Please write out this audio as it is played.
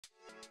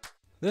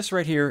This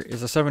right here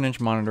is a 7-inch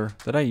monitor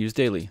that I use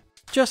daily.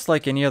 Just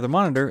like any other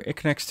monitor, it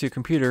connects to your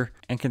computer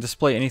and can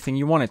display anything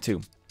you want it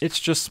to. It's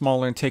just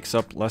smaller and takes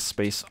up less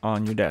space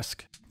on your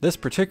desk. This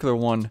particular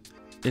one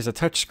is a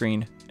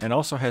touchscreen and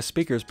also has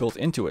speakers built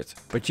into it,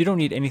 but you don't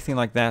need anything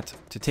like that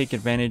to take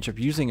advantage of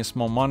using a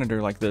small monitor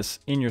like this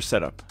in your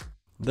setup.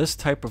 This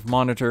type of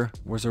monitor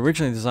was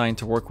originally designed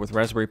to work with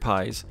Raspberry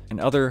Pis and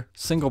other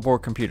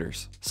single-board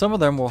computers. Some of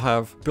them will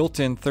have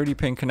built-in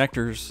 30-pin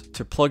connectors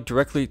to plug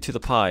directly to the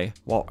Pi,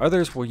 while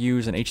others will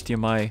use an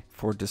HDMI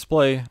for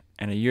display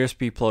and a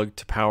USB plug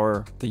to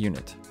power the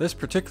unit. This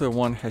particular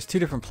one has two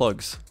different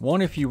plugs.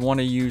 One if you want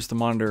to use the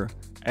monitor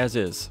as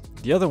is.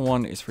 The other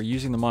one is for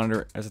using the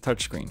monitor as a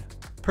touchscreen.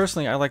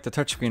 Personally, I like the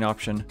touchscreen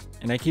option,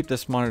 and I keep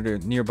this monitor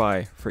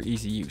nearby for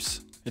easy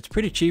use. It's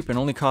pretty cheap and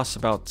only costs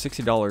about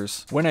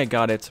 $60 when I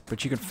got it,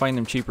 but you can find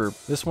them cheaper.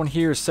 This one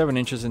here is 7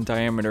 inches in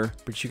diameter,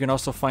 but you can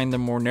also find them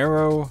more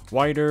narrow,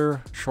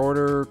 wider,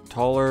 shorter,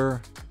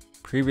 taller.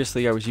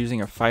 Previously, I was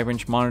using a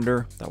 5-inch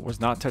monitor that was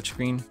not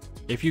touchscreen.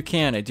 If you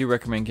can, I do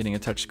recommend getting a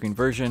touchscreen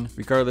version,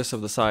 regardless of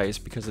the size,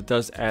 because it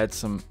does add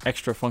some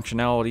extra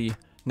functionality.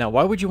 Now,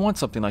 why would you want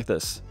something like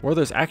this? Well,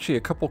 there's actually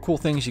a couple cool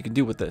things you can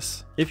do with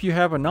this. If you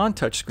have a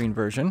non-touchscreen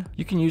version,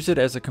 you can use it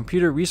as a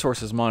computer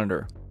resources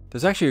monitor.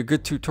 There's actually a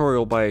good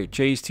tutorial by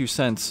Jay's 2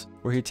 Cents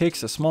where he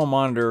takes a small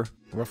monitor,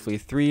 roughly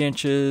 3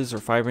 inches or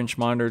 5-inch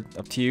monitor,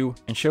 up to you,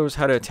 and shows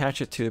how to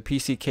attach it to a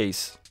PC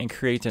case and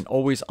create an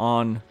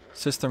always-on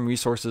system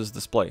resources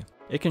display.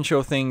 It can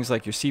show things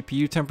like your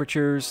CPU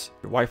temperatures,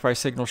 your Wi-Fi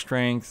signal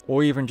strength,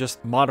 or even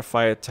just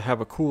modify it to have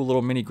a cool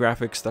little mini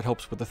graphics that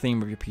helps with the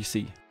theme of your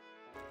PC.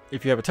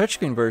 If you have a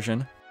touchscreen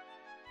version,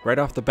 right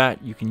off the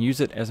bat, you can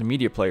use it as a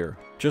media player.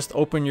 Just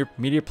open your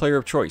media player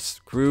of choice,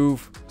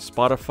 Groove,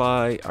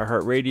 Spotify,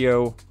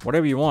 iHeartRadio,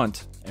 whatever you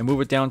want, and move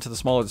it down to the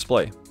smaller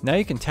display. Now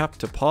you can tap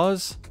to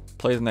pause,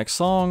 play the next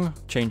song,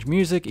 change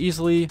music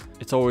easily.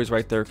 It's always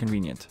right there,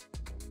 convenient.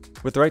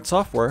 With the right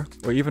software,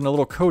 or even a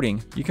little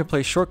coding, you can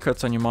place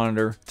shortcuts on your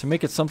monitor to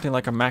make it something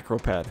like a macro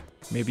pad.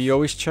 Maybe you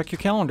always check your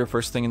calendar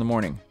first thing in the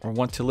morning, or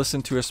want to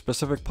listen to a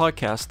specific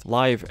podcast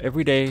live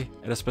every day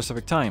at a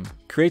specific time.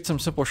 Create some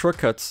simple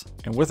shortcuts,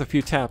 and with a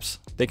few taps,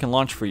 they can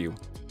launch for you.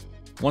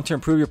 Want to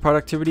improve your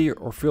productivity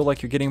or feel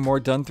like you're getting more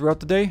done throughout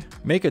the day?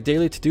 Make a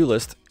daily to-do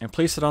list and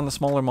place it on the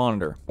smaller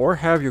monitor, or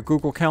have your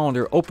Google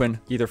Calendar open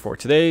either for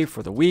today,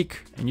 for the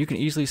week, and you can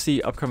easily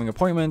see upcoming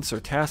appointments or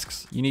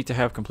tasks you need to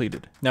have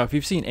completed. Now, if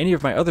you've seen any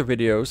of my other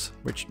videos,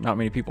 which not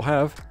many people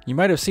have, you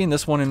might have seen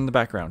this one in the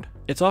background.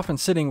 It's often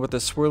sitting with a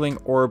swirling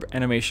orb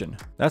animation.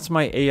 That's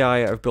my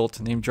AI I've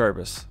built named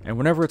Jarvis, and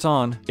whenever it's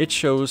on, it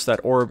shows that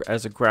orb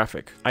as a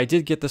graphic. I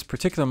did get this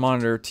particular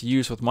monitor to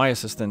use with my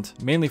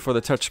assistant, mainly for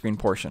the touchscreen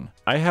portion.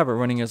 I have it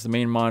running as the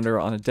main monitor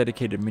on a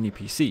dedicated mini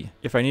PC.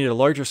 If I need a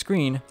larger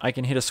screen, I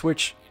can hit a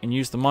switch and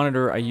use the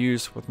monitor I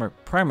use with my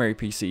primary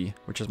PC,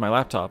 which is my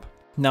laptop.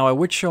 Now, I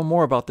would show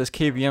more about this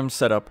KVM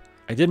setup.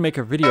 I did make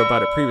a video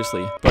about it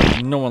previously,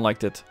 but no one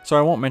liked it, so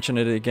I won't mention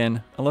it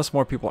again unless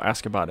more people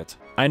ask about it.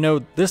 I know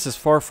this is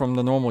far from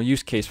the normal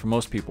use case for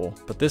most people,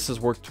 but this has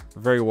worked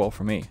very well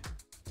for me.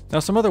 Now,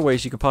 some other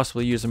ways you could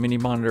possibly use a mini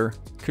monitor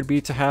could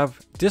be to have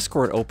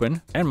Discord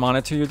open and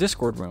monitor your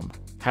Discord room.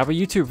 Have a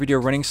YouTube video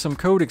running some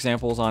code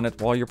examples on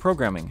it while you're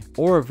programming,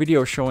 or a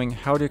video showing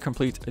how to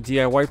complete a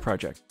DIY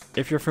project.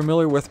 If you're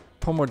familiar with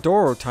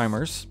Pomodoro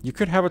timers, you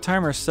could have a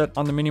timer set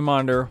on the mini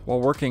monitor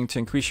while working to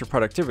increase your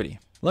productivity.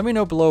 Let me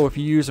know below if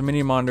you use a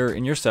mini monitor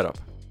in your setup.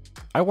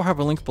 I will have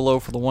a link below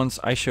for the ones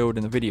I showed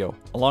in the video,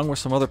 along with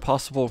some other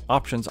possible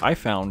options I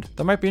found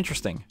that might be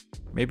interesting.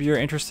 Maybe you're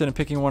interested in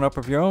picking one up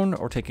of your own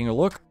or taking a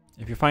look.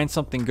 If you find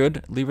something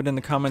good, leave it in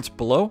the comments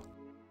below.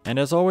 And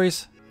as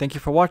always, thank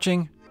you for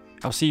watching.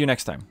 I'll see you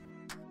next time.